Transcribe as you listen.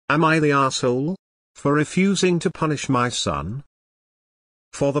Am I the asshole? For refusing to punish my son?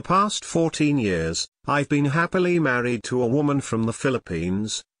 For the past 14 years, I've been happily married to a woman from the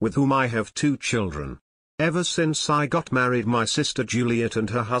Philippines, with whom I have 2 children. Ever since I got married, my sister Juliet and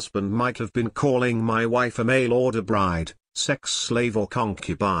her husband Mike have been calling my wife a mail-order bride, sex slave or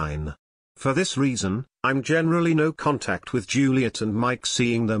concubine. For this reason, I'm generally no contact with Juliet and Mike,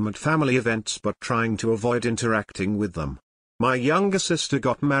 seeing them at family events but trying to avoid interacting with them. My younger sister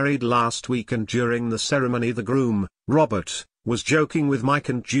got married last week, and during the ceremony the groom, Robert, was joking with Mike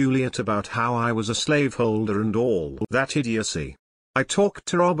and Juliet about how I was a slaveholder and all that idiocy. I talked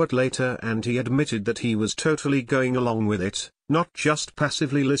to Robert later and he admitted that he was totally going along with it, not just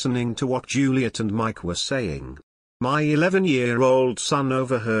passively listening to what Juliet and Mike were saying. My 11-year-old son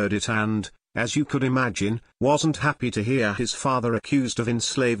overheard it and, as you could imagine, wasn't happy to hear his father accused of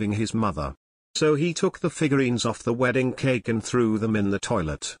enslaving his mother. So he took the figurines off the wedding cake and threw them in the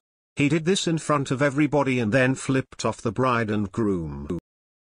toilet. He did this in front of everybody and then flipped off the bride and groom.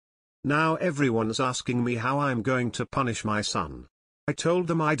 Now everyone's asking me how I'm going to punish my son. I told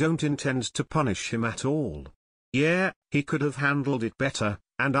them I don't intend to punish him at all. Yeah, he could have handled it better,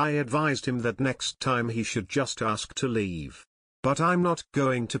 and I advised him that next time he should just ask to leave. But I'm not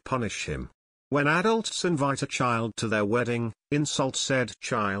going to punish him. When adults invite a child to their wedding, insult said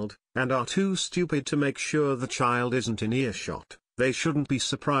child, and are too stupid to make sure the child isn't in earshot, they shouldn't be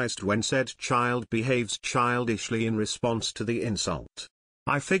surprised when said child behaves childishly in response to the insult.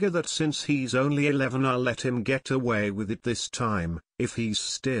 I figure that since he's only 11, I'll let him get away with it this time. If he's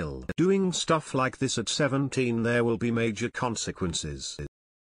still doing stuff like this at 17, there will be major consequences.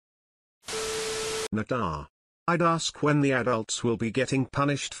 Nata. I'd ask when the adults will be getting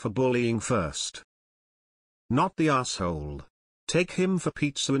punished for bullying first. Not the asshole. Take him for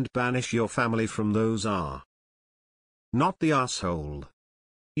pizza and banish your family from those are. Not the asshole.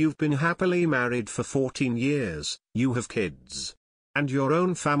 You've been happily married for 14 years, you have kids. And your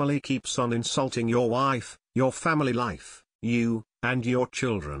own family keeps on insulting your wife, your family life, you, and your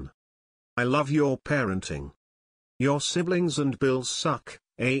children. I love your parenting. Your siblings and bills suck,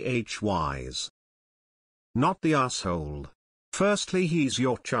 AHYs. Not the asshole. Firstly, he's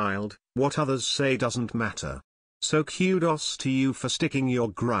your child, what others say doesn't matter. So kudos to you for sticking your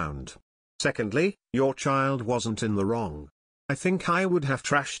ground. Secondly, your child wasn't in the wrong. I think I would have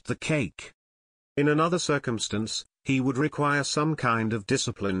trashed the cake. In another circumstance, he would require some kind of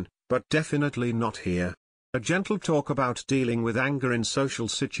discipline, but definitely not here. A gentle talk about dealing with anger in social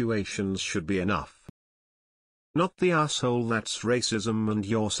situations should be enough. Not the asshole, that's racism and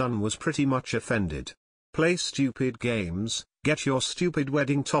your son was pretty much offended. Play stupid games, get your stupid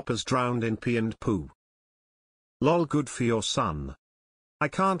wedding toppers drowned in pee and poo. Lol, good for your son. I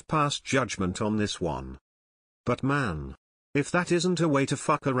can't pass judgment on this one. But man. If that isn't a way to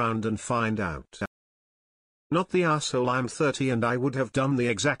fuck around and find out. Not the asshole, I'm 30 and I would have done the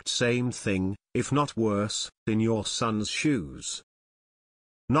exact same thing, if not worse, in your son's shoes.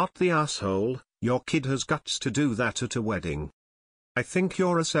 Not the asshole, your kid has guts to do that at a wedding. I think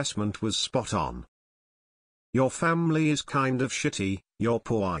your assessment was spot on. Your family is kind of shitty, your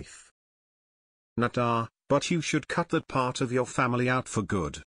poor wife. Nata, but you should cut that part of your family out for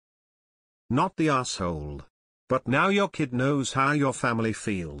good. Not the asshole. But now your kid knows how your family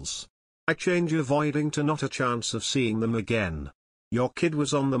feels. I change avoiding to not a chance of seeing them again. Your kid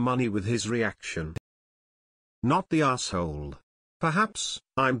was on the money with his reaction. Not the asshole. Perhaps,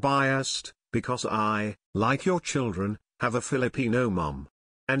 I'm biased, because I, like your children, have a Filipino mom.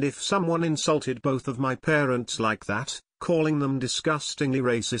 And if someone insulted both of my parents like that, calling them disgustingly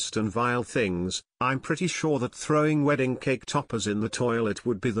racist and vile things, I'm pretty sure that throwing wedding cake toppers in the toilet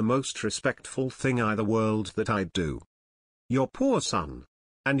would be the most respectful thing in the world that I'd do. Your poor son.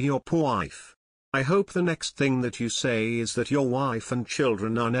 And your poor wife. I hope the next thing that you say is that your wife and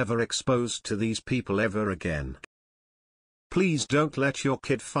children are never exposed to these people ever again. Please don't let your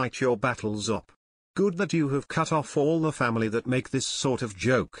kid fight your battles up. Good that you have cut off all the family that make this sort of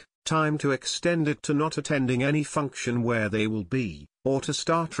joke. Time to extend it to not attending any function where they will be, or to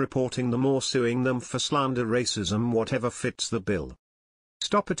start reporting them or suing them for slander, racism, whatever fits the bill.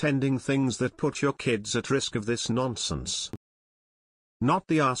 Stop attending things that put your kids at risk of this nonsense. Not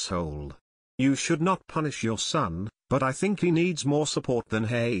the asshole. You should not punish your son, but I think he needs more support than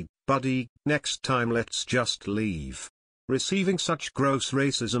hey, buddy, next time let's just leave. Receiving such gross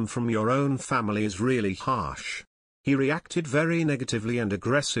racism from your own family is really harsh. He reacted very negatively and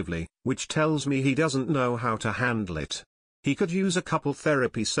aggressively, which tells me he doesn't know how to handle it. He could use a couple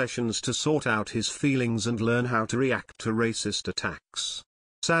therapy sessions to sort out his feelings and learn how to react to racist attacks.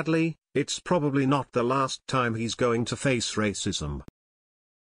 Sadly, it's probably not the last time he's going to face racism.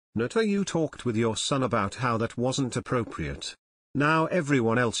 Nata, you talked with your son about how that wasn't appropriate. Now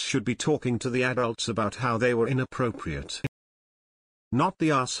everyone else should be talking to the adults about how they were inappropriate. Not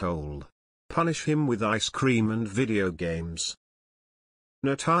the asshole. Punish him with ice cream and video games.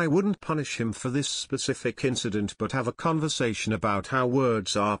 Note: I wouldn't punish him for this specific incident, but have a conversation about how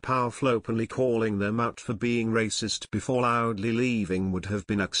words are powerful. Openly calling them out for being racist before loudly leaving would have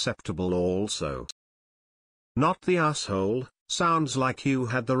been acceptable also. Not the asshole. Sounds like you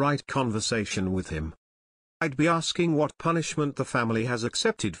had the right conversation with him. I'd be asking what punishment the family has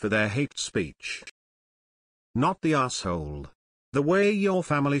accepted for their hate speech. Not the asshole. The way your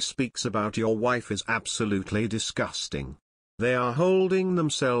family speaks about your wife is absolutely disgusting. They are holding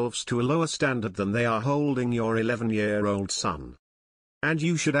themselves to a lower standard than they are holding your 11-year-old son. And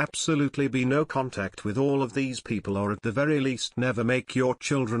you should absolutely be no contact with all of these people, or at the very least never make your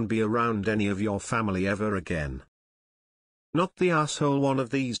children be around any of your family ever again. Not the asshole. One of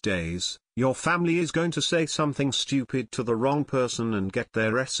these days, your family is going to say something stupid to the wrong person and get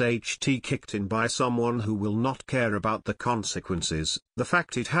their SHT kicked in by someone who will not care about the consequences. The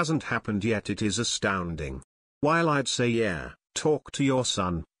fact it hasn't happened yet, it is astounding. While I'd say yeah, talk to your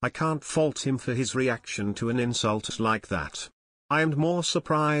son, I can't fault him for his reaction to an insult like that. I am more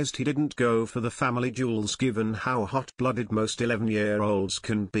surprised he didn't go for the family jewels, given how hot-blooded most 11-year-olds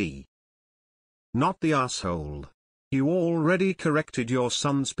can be. Not the asshole. You already corrected your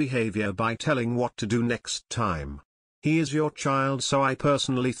son's behavior by telling what to do next time. He is your child, so I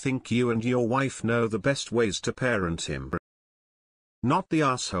personally think you and your wife know the best ways to parent him. Not the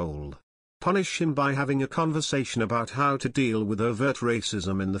asshole. Punish him by having a conversation about how to deal with overt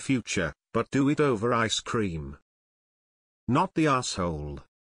racism in the future, but do it over ice cream. Not the asshole.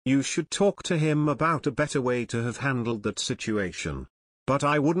 You should talk to him about a better way to have handled that situation. But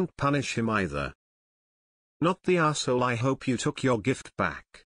I wouldn't punish him either. Not the asshole. I hope you took your gift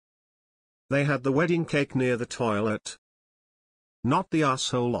back. They had the wedding cake near the toilet. Not the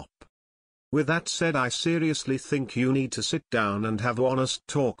asshole. Op. With that said, I seriously think you need to sit down and have an honest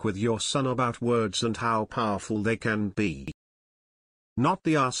talk with your son about words and how powerful they can be. Not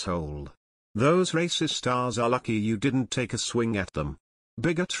the asshole. Those racist stars are lucky you didn't take a swing at them.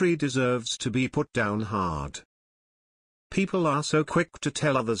 Bigotry deserves to be put down hard. People are so quick to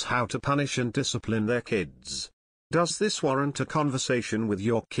tell others how to punish and discipline their kids. Does this warrant a conversation with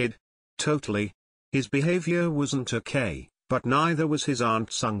your kid? Totally. His behavior wasn't okay, but neither was his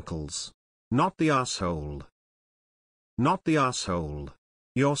aunt's uncle's. Not the asshole. Not the asshole.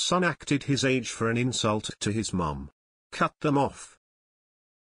 Your son acted his age for an insult to his mom. Cut them off.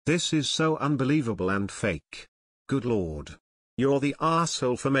 This is so unbelievable and fake. Good Lord. You're the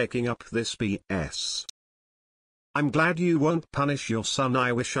asshole for making up this BS. I'm glad you won't punish your son.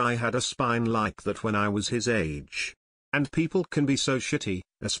 I wish I had a spine like that when I was his age. And people can be so shitty,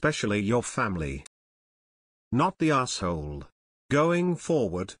 especially your family. Not the asshole. Going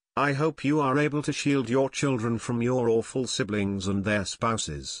forward, I hope you are able to shield your children from your awful siblings and their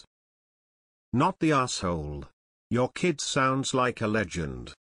spouses. Not the asshole. Your kid sounds like a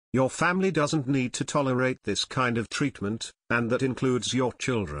legend. Your family doesn't need to tolerate this kind of treatment, and that includes your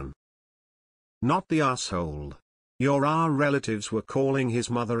children. Not the asshole. Our relatives were calling his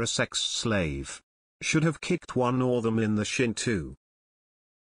mother a sex slave. Should have kicked one or them in the shin too.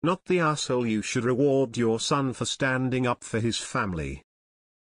 Not the asshole. You should reward your son for standing up for his family.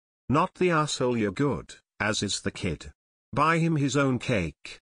 Not the asshole. You're good, as is the kid. Buy him his own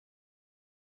cake.